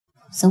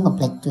សូមកុំ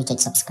ភ្លេចជួយចុច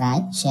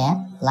Subscribe Share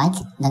Like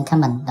និង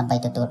Comment ដើម្បី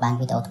ទទួលបាន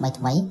វីដេអូថ្មីៗ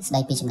ស្ដី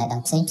ពីចំណេះដឹ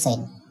ងផ្សេង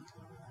ៗ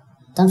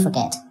Don't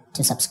forget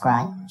to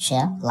subscribe,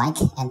 share, like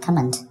and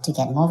comment to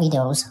get more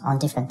videos on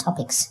different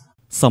topics.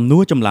 សំណួ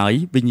រចម្លើយ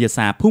វិញ្ញា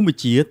សាភូមិវិ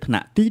ទ្យាថ្នា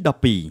ក់ទី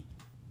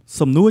12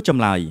សំណួរច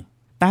ម្លើយ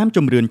តាម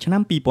ជំរឿនឆ្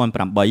នាំ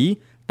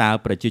2008តើ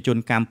ប្រជាជន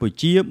កម្ពុ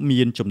ជា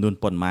មានចំនួន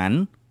ប៉ុន្មាន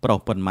ប្រុស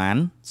ប៉ុន្មាន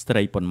ស្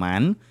រីប៉ុន្មា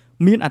ន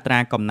មានអត្រា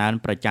កំណើន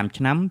ប្រចាំ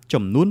ឆ្នាំ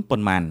ចំនួនប៉ុ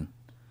ន្មាន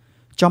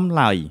ចម្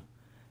លើយ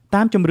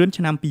តាមជំរឿន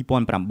ឆ្នាំ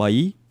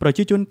2008ប្រ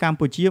ជាជនកម្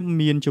ពុជា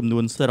មានចំនួ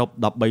នសរុប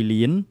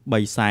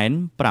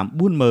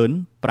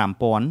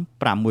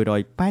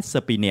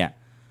 13,395,582 នាក់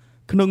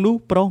ក្នុងនោះ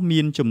ប្រុស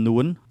មានចំនួ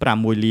ន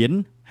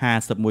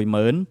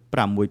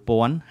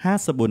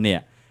 6,51,6,054 នា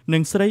ក់និ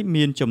ងស្រី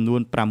មានចំនួ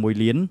ន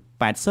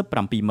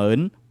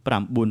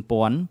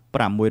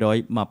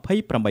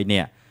 6,87,9,628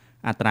 នាក់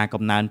អត្រា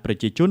កំណើនប្រ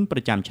ជាជនប្រ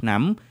ចាំឆ្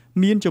នាំ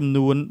មានចំ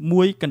នួន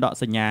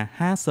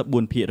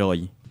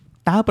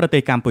 1.54% តើប្រទេ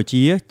សកម្ពុ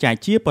ជាចែក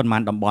ជាប៉ុន្មា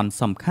នតំបន់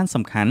សំ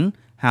ខាន់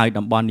ហើយ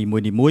តំបន់នីមួ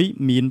យៗ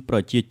មានប្រ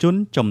ជាជន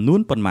ចំនួន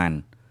ប៉ុន្មាន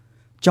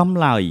ចម្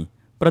លើយ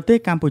ប្រទេស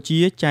កម្ពុជា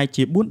ចែក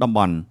ជា4តំប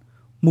ន់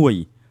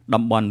 1.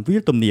 តំបន់វា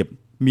លទំនាប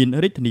មាន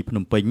រាជធានីភ្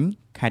នំពេញ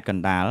ខេត្តក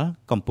ណ្ដាល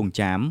កំពង់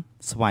ចាម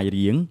ស្វាយ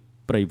រៀង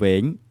ព្រៃវែ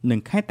ងនិង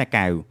ខេត្តតា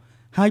កែវ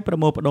ហើយប្រ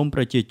មូលផ្ដុំ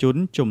ប្រជាជន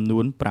ចំនួ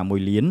ន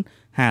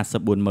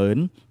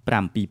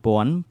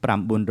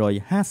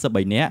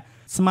 6,54,7,953 នាក់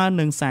ស្មើ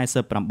នឹង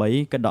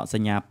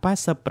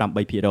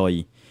 48.88%.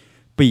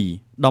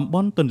 2. តំប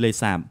ន់ទន្លេ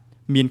សាប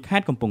មានខេ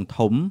ត្តកំពង់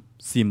ធំ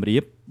សៀមរា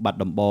បបាត់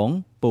ដំបង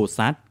ពោធិ៍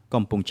សាត់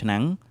កំពង់ឆ្នាំ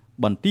ង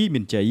បន្ទាយមា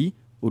នជ័យ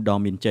ឧត្តរ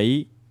មានជ័យ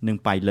និង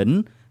ប៉ៃលិន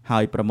ហើ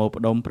យប្រមូល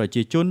ផ្ដុំប្រ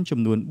ជាជនចំ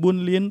នួន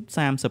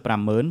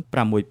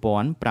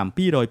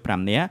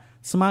 4,35,6,705 នាក់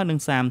ស្មើនឹង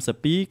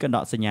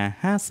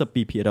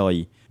 32.52%.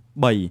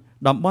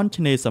 3. តំបន់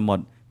ឆ្នេរសមុ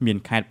ទ្រមាន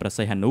ខេត្តព្រះ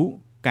សីហនុ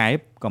កែប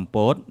កំព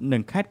តនិ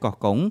ងខេត្តកោះ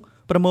កុង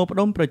ប្រមូលផ្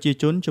ដុំប្រជា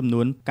ជនចំ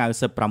នួន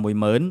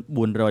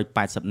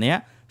 96,480 នា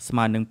ក់ស្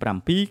មើនឹង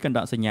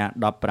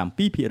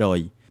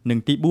 7.17%. និង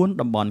ទី4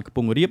តំបន់ខ្ព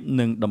ង់រាប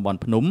និងតំបន់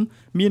ភ្នំ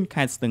មាន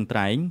ខេត្តស្ទឹងត្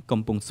រែងកំ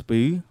ពង់ស្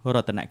ពឺរ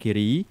តនគិ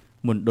រី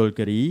មណ្ឌល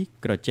គិរី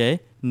ក្រចេះ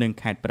និង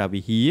ខេត្តព្រះ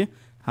វិហារ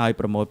ហើយ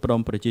ប្រមូលផ្ដុំ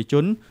ប្រជាជ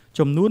ន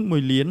ចំនួន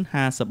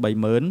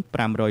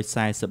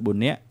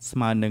 1,53,544 នាក់ស្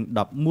មើនឹង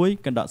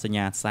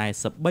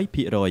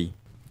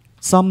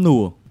 11.43%. សំណួ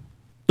រ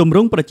ទម្រ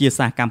ង់ប្រជា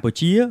សាស្ត្រកម្ពុ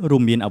ជារួ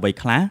មមានអ្វី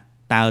ខ្លះ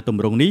តើទ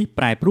ម្រង់នេះ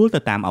ប្រែប្រួលទៅ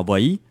តាមអ្វី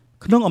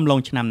ក្នុងអំឡុង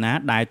ឆ្នាំណា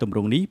ដែលទម្រ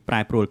ង់នេះប្រែ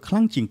ប្រួលខ្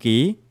លាំងជាងគេ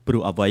ព្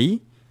រោះអ្វី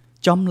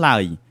ចម្លើ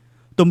យ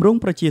ទម្រង់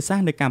ប្រជាសាស្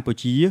ត្រនៅកម្ពុ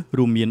ជា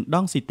រួមមានដ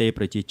ង់ស៊ីតេ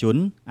ប្រជាជន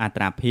អ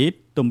ត្រាភេទ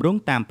ទម្រង់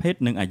តាមភេទ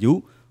និងអាយុ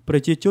ប្រ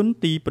ជាជន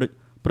ទី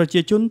ប្រ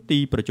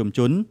ជុំជ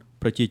ន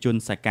ប្រជាជន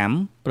សកម្ម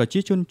ប្រជា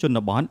ជនជន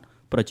បទ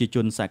ប្រជាជ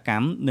នសក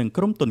ម្មនិង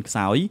ក្រុមទុនខ្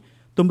សោយ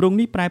ទម្រង់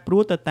នេះប្រែប្រួ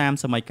លទៅតាម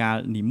សម័យកាល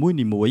នី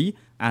មួយៗ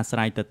អាស្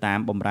រ័យទៅតាម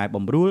បម្រែប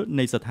ម្រួល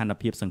នៃស្ថាន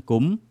ភាពសង្គ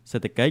មសេ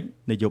ដ្ឋកិច្ច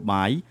នយោ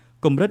បាយ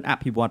កម្រិតអ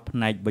ភិវឌ្ឍផ្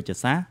នែកវិទ្យា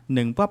សាស្ត្រ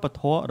និងវប្ប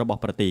ធម៌របស់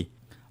ប្រទេស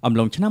អំ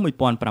ឡុងឆ្នាំ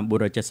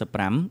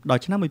 1975 ដ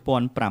ល់ឆ្នាំ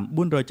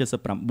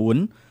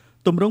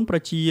 1979 ទម្រង់ប្រ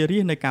ជារា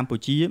ស្ត្រនៅកម្ពុ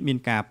ជាមាន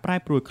ការប្រែ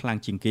ប្រួលខ្លាំង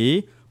ជាងគេ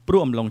ព្រោះ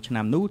អំឡុងឆ្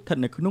នាំនោះស្ថិត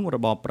នៅក្នុងរ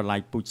បបប្រល័យ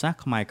ពូជសាសន៍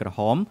ខ្មែរក្រហ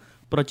ម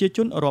ប្រជាជ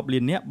នរាប់លា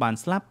ននាក់បាន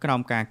ស្លាប់ក្រោ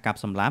មការកាប់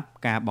សម្លាប់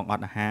ការបង្អ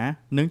ត់អាហារ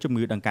និងជំ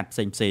ងឺដង្កាត់ផ្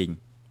សេងៗ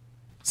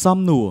សំ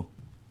ណួរ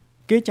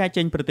គេចែក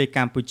ចេញប្រទេសក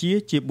ម្ពុជា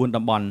ជា4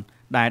តំបន់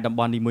ដែលតំប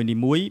ន់នី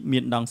មួយៗមា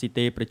នដង់ស៊ី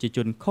តេប្រជាជ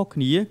នខុសគ្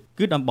នា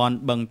គឺតំបន់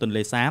បឹងទន្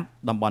លេសាប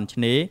តំបន់ឆ្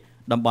នេរ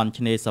តំបន់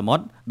ឆ្នេរសមុ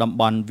ទ្រតំ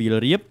បន់វាល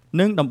រាប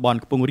និងតំបន់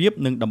ខ្ពង់រាប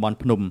និងតំបន់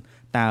ភ្នំ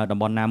តើតំ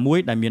បន់ណាមួយ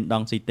ដែលមានដ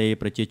ង់ស៊ីតេ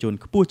ប្រជាជន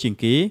ខ្ពស់ជាង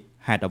គេ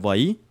ហេតុអ្វី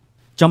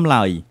ចម្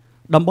លើយ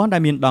តំបន់ដែ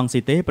លមានដង់ស៊ី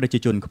តេប្រជា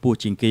ជនខ្ពស់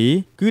ជាងគេ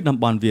គឺតំ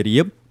បន់វាលរា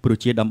បព្រោះ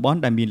ជាតំបន់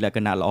ដែលមានលក្ខ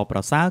ណៈល្អប្រ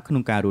សើរក្នុ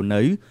ងការរស់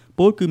នៅ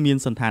ពោលគឺមាន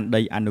សន្តាន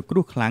ដីអនុគ្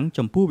រោះខ្លាំង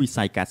ចំពោះវិ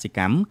ស័យកសិក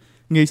ម្ម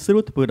ងាយស្រួ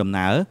លធ្វើដំ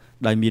ណើរ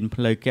ដោយមាន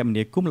ផ្លូវគម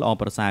នាគមន៍ល្អ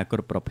ប្រសើរគ្រ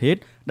ប់ប្រភេទ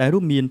ដែលរួ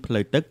មមានផ្លូ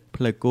វទឹក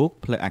ផ្លូវគោក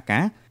ផ្លូវអាកា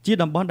សជា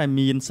តំបន់ដែល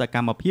មានសក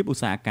ម្មភាពឧ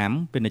ស្សាហកម្ម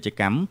ពាណិជ្ជ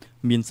កម្ម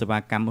មានសេវា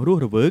កម្មរ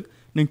ស់រវើក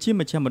និងជា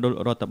មជ្ឈមណ្ឌល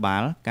រដ្ឋបា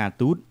លការ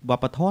ទូតវ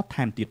ប្បធម៌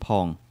ថែមទៀតផ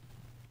ង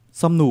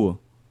សំណួរ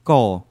ក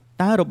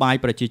តើរបាយ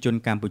ប្រជាជន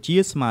កម្ពុជា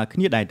ស្មើគ្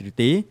នាដែរឬ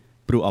ទេ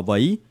ព្រោះអ្វី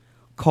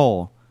ខ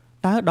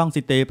តើដង់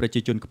ស៊ីតេប្រជា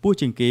ជនខ្ពស់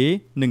ជាងគេ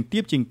និងទា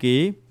បជាងគេ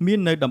មាន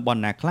នៅតំប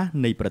ន់ណាខ្លះ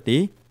នៃប្រទេស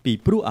ពី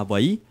ព្រោះអ្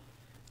វី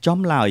ច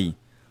ម្លើយ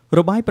រ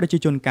បាយប្រជា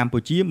ជនកម្ពុ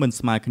ជាមិន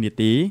ស្មើគ្នា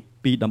ទេ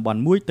ពីតំបន់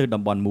មួយទៅ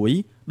តំបន់មួយ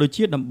ដូច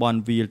ជាតំបន់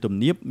វាលទំ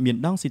នាបមាន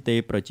ដង់ស៊ីតេ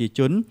ប្រជាជ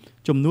ន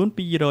ចំនួន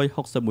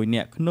261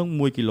នាក់ក្នុង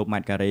1គីឡូម៉ែ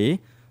ត្រការ៉េ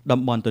តំ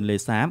បន់ទន្លេ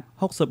សាប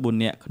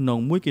64នាក់ក្នុង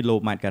1គីឡូ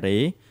ម៉ែត្រការ៉េ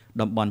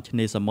តំបន់ឆ្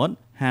នេរសមុទ្រ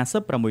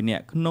56នា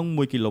ក់ក្នុង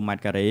1គីឡូម៉ែត្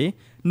រការ៉េ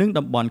និង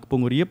តំបន់ខ្ព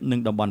ង់រាបនិង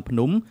តំបន់ភ្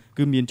នំ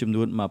គឺមានចំ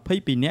នួន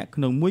22នាក់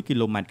ក្នុង1គី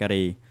ឡូម៉ែត្រកា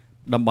រ៉េ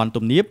តំបន់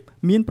ទំនាប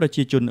មានប្រ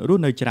ជាជនរ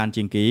ស់នៅច្រើន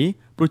ជាងគេ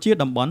ព្រោះជា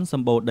តំបន់ស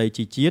ម្បូរដី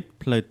ជីជាតិ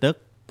ផ្លូវទឹក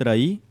ត្រី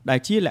ដែល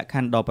ជាលក្ខខ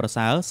ណ្ឌដ៏ប្រ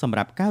សើរសម្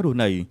រាប់ការរស់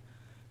នៅ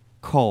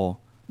ខ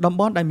តំ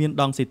បន់ដែលមាន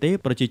ដង់ស៊ីតេ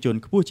ប្រជាជន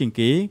ខ្ពស់ជាង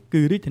គេ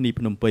គឺរាជធានី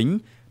ភ្នំពេញ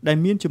ដែល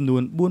មានចំនួ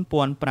ន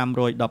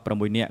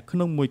 4516 នាក់ក្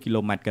នុង1គី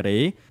ឡូម៉ែត្រការ៉េ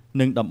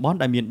និងតំបន់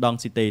ដែលមានដង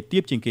ស៊ីតេទា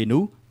បជាងគេ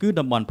នោះគឺ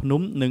តំបន់ភ្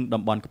នំនិង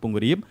តំបន់ខ្ពង់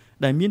រាប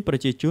ដែលមានប្រ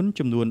ជាជន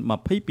ចំនួន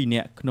22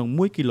នាក់ក្នុង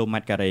1គីឡូម៉ែ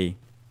ត្រការ៉េ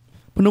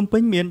ភ្នំពេ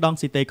ញមានដង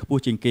ស៊ីតេខ្ព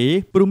ស់ជាងគេ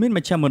ព្រោះមានម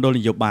ជ្ឈមណ្ឌលន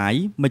យោបាយ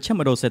មជ្ឈ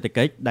មណ្ឌលសេដ្ឋ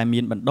កិច្ចដែលមា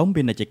នបណ្ដុំ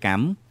ពាណិជ្ជក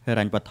ម្មហិរ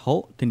ញ្ញវត្ថុ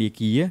ធនា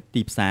គារ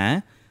ទីផ្សារ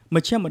ម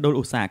ជ្ឈមណ្ឌល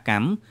ឧស្សាហក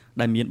ម្ម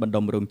ដែលមានបណ្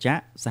ដុំរោងចក្រ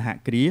សហ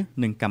គ្រាស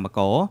និងកម្មក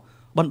រ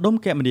បណ្ដុំ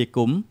គមនាគ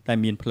មន៍ដែល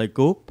មានផ្លូវ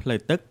គោកផ្លូវ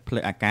ទឹកផ្លូ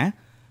វអាកាស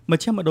ម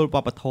ជ្ឈមណ្ឌលវ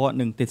ប្បធម៌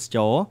និងទេសច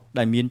រ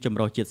ដែលមានចម្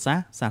រុះជាតិសាស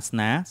ន៍សាស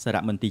នាសារ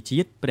មន្ទីរជា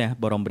តិព្រះ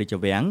បរមរាជ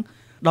វាំង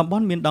តំប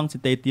ន់មានដងស៊ី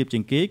តេទាបជា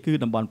ងគេគឺ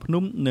តំបន់ភ្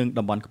នំនិង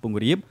តំបន់ខ្ពង់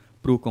រាប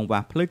ព្រោះកង្វះ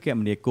ផ្លូវគ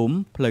មនាគមន៍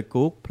ផ្លូវ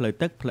គោកផ្លូវ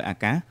ទឹកផ្លូវអា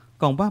កាស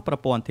កង្វះប្រ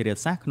ព័ន្ធធារា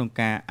សាស្ត្រក្នុង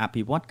ការអ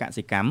ភិវឌ្ឍក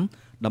សិកម្ម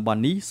តំប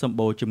ន់នេះសម្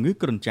បូរជំងឺ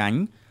គ្រុនចាញ់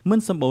មិន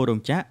សម្បូររោង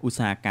ចក្រឧស្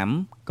សាហកម្ម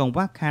កង្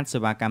វះខាតសេ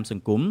វាកម្មស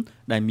ង្គម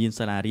ដែលមាន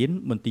សាលារៀន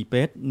មន្ទីរ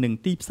ពេទ្យនិង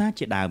ទីផ្សារ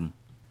ជាដើម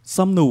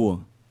សំណួរ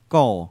ក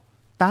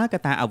តើក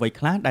ត្តាអ្វី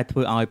ខ្លះដែលធ្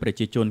វើឲ្យប្រ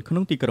ជាជនក្នុ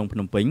ងទីក្រុងភ្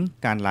នំពេញ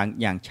កើនឡើង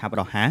យ៉ាងឆាប់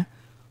រហ័ស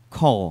ខ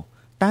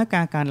តើ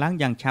ការកើនឡើង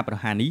យ៉ាងឆាប់រ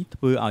ហ័សនេះ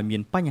ធ្វើឲ្យមា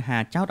នបញ្ហា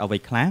ចោទអ្វី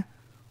ខ្លះ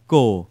គ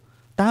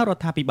តើរ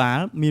ដ្ឋាភិបាល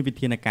មានវិ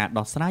ធានការ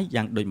ដោះស្រាយ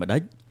យ៉ាងដូចម្តេ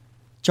ច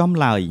ចំ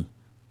ឡើយ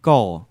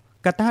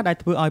កត្តាដែល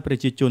ធ្វើឲ្យប្រ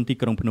ជាជនទី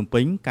ក្រុងភ្នំ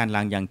ពេញកើន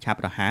ឡើងយ៉ាងឆា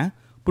ប់រហ័ស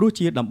ព្រោះ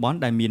ជាតំបន់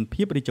ដែលមាន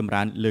ភាពរីកចម្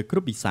រើនលើគ្រ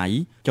ប់វិស័យ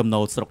ចំណូ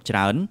លស្រុកច្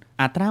រើន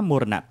អត្រាម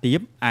រណៈទាប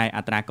ឯអ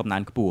ត្រាកំណើ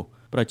នខ្ពស់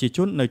ប្រជាជ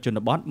ននៅជន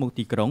បទមក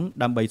ទីក្រុង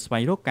ដើម្បីស្វែ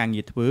ងរកការ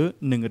ងារធ្វើ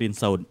និងរៀន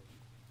សូត្រ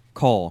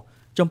ខ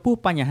ចំពោះ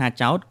បញ្ហា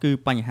ចោទគឺ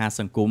បញ្ហា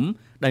សង្គម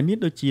ដែលមាន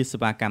ដូចជាសេ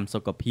វាកម្មសុ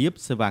ខភាព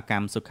សេវាក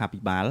ម្មសុខាភិ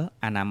បាល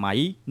អនាម័យ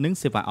និង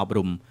សេវាអប់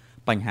រំ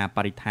បញ្ហាប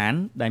រិស្ថាន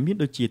ដែលមាន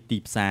ដូចជាទី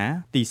ផ្សារ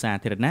ទីសា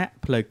ធារណៈ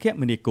ផ្លូវគ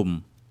មនាគមន៍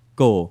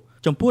គ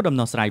ចំពោះដំ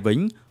ណោះស្រាយវិញ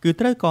គឺ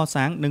ត្រូវក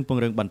សាងនិងព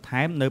ង្រឹងបន្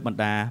ថែមនៅបណ្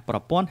ដាប្រ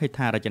ព័ន្ធហេដ្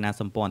ឋារចនា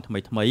សម្ព័ន្ធថ្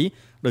មីៗ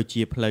ដូច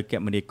ជាផ្លូវគ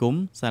មនាគម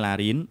ន៍សាលា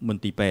រៀនម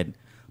ន្ទីរពេទ្យ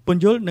ព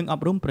ន្យល់និងអ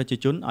ប់រំប្រជា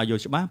ជនឲ្យយ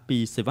ល់ច្បាស់ពី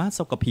សេវា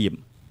សុខភាព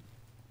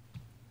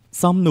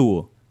សំណួរ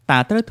តើ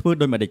ត្រូវធ្វើ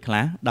ដូចម្តេចខ្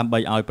លះដើម្បី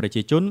ឲ្យប្រ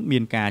ជាជនមា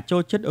នការចូ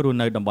លចិត្តរស់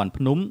នៅតំបន់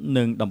ភ្នំ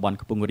និងតំបន់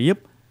ខ្ពង់រាប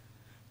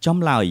ចំ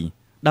ឡើយ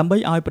ដើម្បី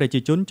ឲ្យប្រជា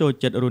ជនចូល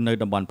ចិត្តរស់នៅ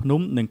តំបន់ភ្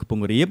នំនិងខ្ព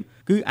ង់រាប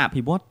គឺអ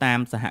ភិវឌ្ឍតាម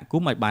សហគ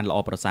មន៍ឲ្យបានល្អ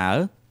ប្រសើរ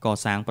ក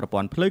សាងប្រព័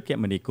ន្ធផ្លូវគ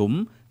មនាគមន៍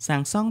សា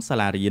ងសង់សា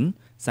លារៀន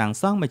សាង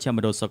សង់មជ្ឈម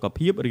ណ្ឌលសុខ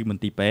ភាពឬម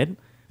ន្ទីរពេទ្យ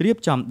រៀប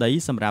ចំដី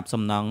សម្រាប់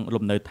សំណង់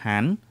លំនៅឋា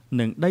ន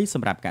និងដីស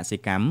ម្រាប់កសិ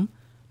កម្ម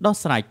ដោះ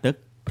ស្រាយទឹក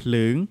ភ្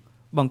លើង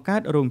បង្កើ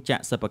តរោងចក្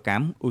រសិប្បក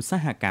ម្មឧស្សា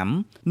ហកម្ម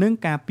និង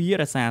ការពារ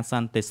រក្សាស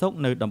ន្តិសុខ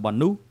នៅតំបន់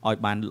នោះឲ្យ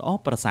បានល្អ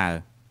ប្រសើរ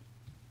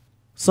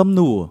សំ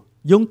ណួរ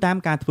យោងតាម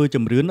ការធ្វើ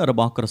ជំរឿនរ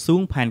បស់ក្រសួ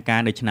ងផែនកា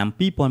រនៅឆ្នាំ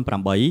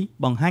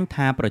2008បង្ហាញ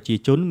ថាប្រជា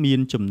ជនមាន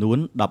ចំនួន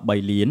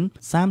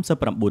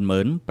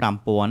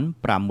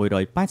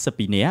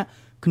 13,039,5582 នាក់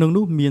ក្នុង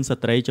នោះមានស្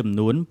ត្រីចំ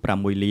នួន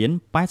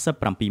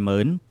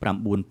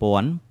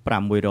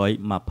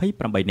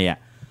 6,087,9528 នាក់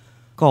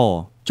ក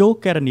ចូល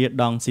គណនា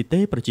ដងស៊ី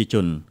តេប្រជាជ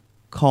ន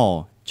ខ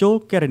ចូល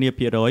គណនា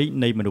ភាគរយ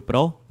នៃមនុស្សប្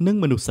រុសនិង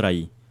មនុស្សស្រី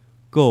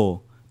គ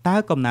តើ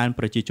កំណើន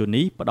ប្រជាជន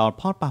នេះផ្ដល់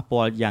ផលប៉ះ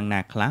ពាល់យ៉ាងណា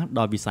ខ្លះដ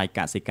ល់វិស័យក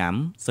សិកម្ម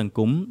សង្គ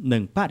មនិ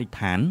ងបរិស្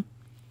ថាន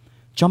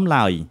ចំ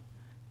ឡើយ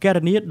គណ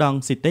នាដង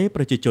ស៊ីតេ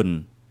ប្រជាជន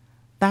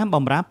តាមប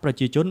ម្រាប់ប្រ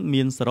ជាជន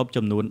មានសរុប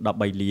ចំនួន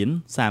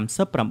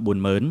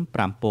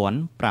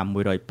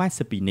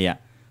 13,039,5582 នាក់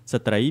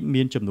ស្ត្រី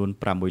មានចំនួន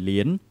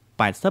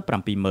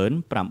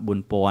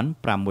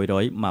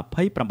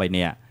 6,087,9528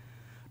 នាក់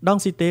ដង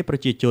ស៊ីតេប្រ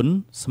ជាជន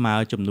ស្មើ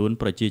ចំនួន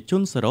ប្រជាជ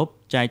នសរុប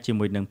ចែកជា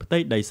មួយនឹងផ្ទៃ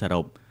ដីស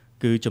រុប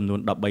គឺចំនួន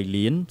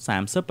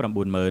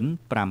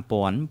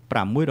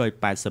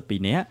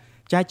 13,039,5582 នាក់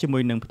ចែកជាមួ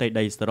យនឹងផ្ទៃ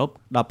ដីសរុប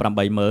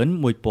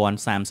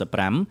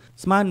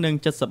 18,135 ស្មើនឹង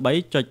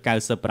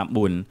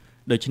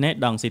 73.99 ដូច្នេះ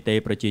ដងស៊ីតេ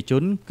ប្រជាជ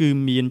នគឺ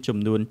មានចំ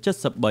នួន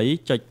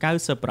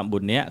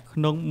 73.99 នាក់ក្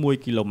នុង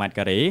1គីឡូម៉ែត្រ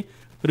ការ៉េ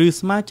ឬ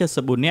ស្មើ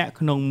74នាក់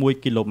ក្នុង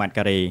1គីឡូម៉ែត្រ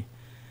ការ៉េ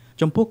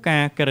ចំពោះកា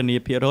រគណនា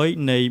ភាគរយ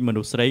នៃម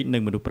នុស្សស្រីនិ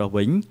ងមនុស្សប្រុស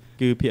វិញ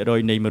គឺភាគរយ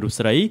នៃមនុស្ស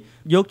ស្រី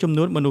យកចំ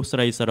នួនមនុស្សស្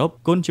រីសរុប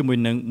គុណជាមួយ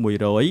នឹង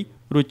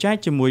100រួចចែក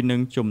ជាមួយនឹង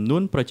ចំនួ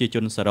នប្រជាជ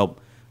នសរុប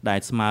ដែល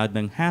ស្មើ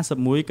នឹង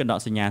 51 កណ្ដក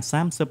សញ្ញា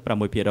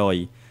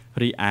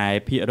 36% រីឯ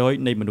ភាគរយ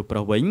នៃមនុស្សប្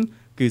រុសវិញ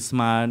គឺស្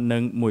មើនឹ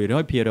ង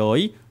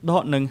 100% ដ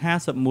កនឹង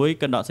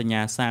 51 កណ្ដកសញ្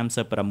ញា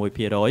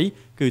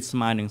 36% គឺស្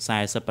មើនឹង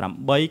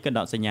 48 កណ្ដ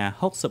កសញ្ញា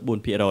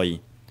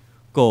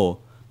 64% គ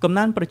កំ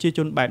ណើនប្រជាជ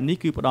នបែបនេះ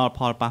គឺផ្ដល់ផ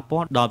លប៉ះពា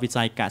ល់ដល់វិ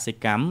ស័យកសិ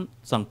កម្ម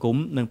សង្គម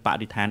និងប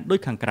រិស្ថានដូច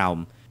ខាងក្រោម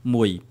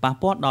 1. ប៉ះ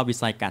ពាល់ដល់វិ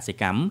ស័យកសិ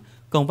កម្ម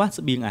កង្វះ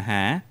ស្បៀងអា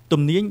ហារ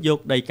ទំនាញយក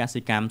ដីក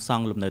សិកម្មស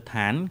ង់លំនៅ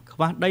ឋានខ្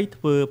វះដី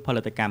ធ្វើផ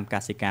លិតកម្មក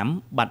សិកម្ម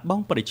បាត់ប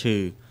ង់ព្រៃឈើ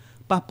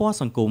ប៉ះពាល់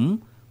សង្គម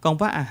កង្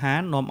វះអាហារ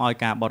នាំឲ្យ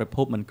ការបរិ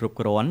ភោគមិនគ្រប់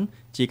គ្រាន់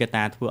ជាកត្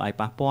តាធ្វើឲ្យ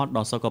ប៉ះពាល់ដ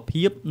ល់សុខ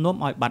ភាពនាំ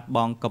ឲ្យបាត់ប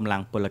ង់កម្លាំ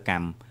ងពលក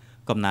ម្ម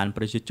កំណើន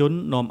ប្រជាជន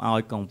នាំឲ្យ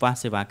កង្វះ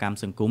សេវាកម្ម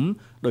សង្គម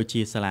ដូច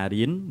ជាសាលា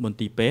រៀនមន្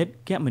ទីរពេទ្យ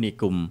គមនា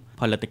គមន៍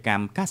ផលិតក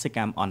ម្មកសិក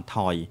ម្មអន់ថ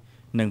យ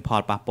និងផ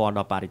លប៉ះពាល់ដ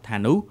ល់បរិស្ថាន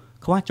នោះ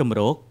ខ្វះជម្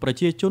រកប្រ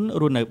ជាជន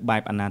រស់នៅបែ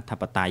បអនាធិ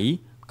បតេយ្យ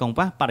កង្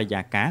វះបរិ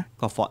យាកាសក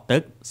ខ្វក់ទឹ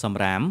កសម្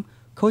រាម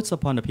ខូចសោ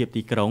ភ័ណភាព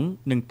ទីក្រុង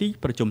និងទី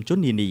ប្រជុំជន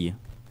នានា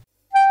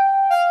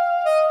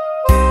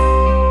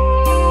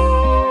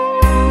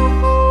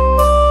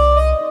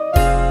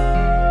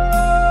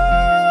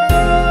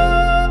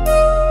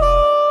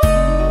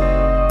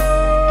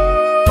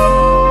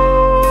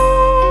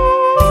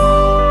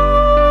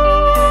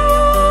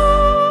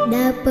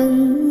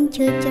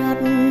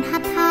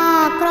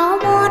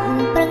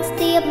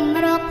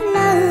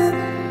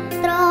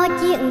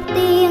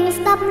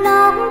ប់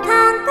លោក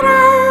ខាងក្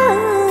រៅ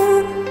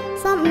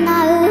សំ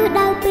ណៅ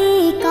ដៅពី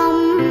កំ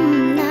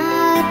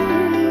ណើត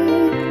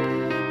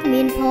គ្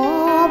មានភ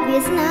ពវា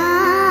សនា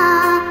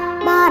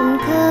បាន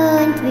ឃើ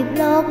ញទ្វីប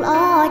លោកល្អ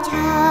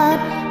ឆើត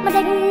ម្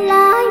ដេច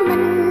ឡើយមិ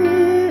ន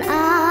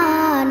អា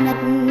ណិត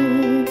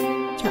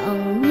ច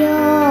ង់យ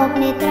ក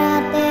នេត្រា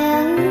ទាំ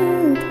ង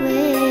ទ្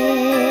វេ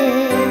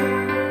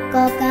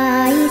ក៏កា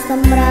យស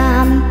ម្រា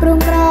មព្រួង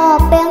ក្រ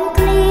ពាំង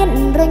ក្លៀន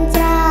រុញ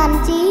ច្រាន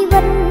ជី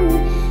វិត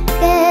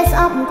គេស្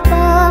អប់ខ្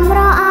ពើមរ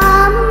អា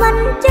មមិន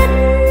ចិត្ត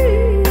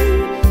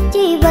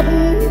ជីវិត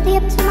ធៀ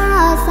បស្មើ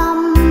សំ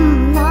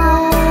ណ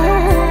ល់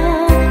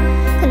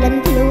ក្លិន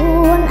ខ្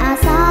លួនអា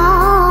សោ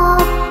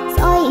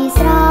ស្អុយ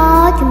ស្រោ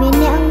ចគ្មាន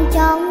អ្នកច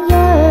ង់យ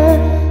ល់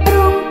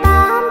រួង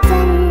តាម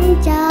ចិញ្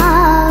ចា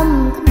ម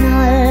ខ្ន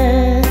ល់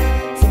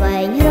ស្វែ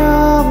ងរ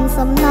ក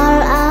សំណ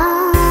ល់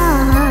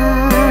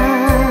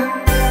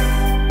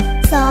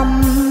ស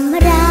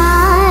ម្រា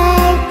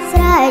ប់ស្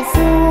រែក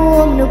សួ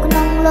ងនៅក្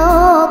នុងលោ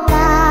ក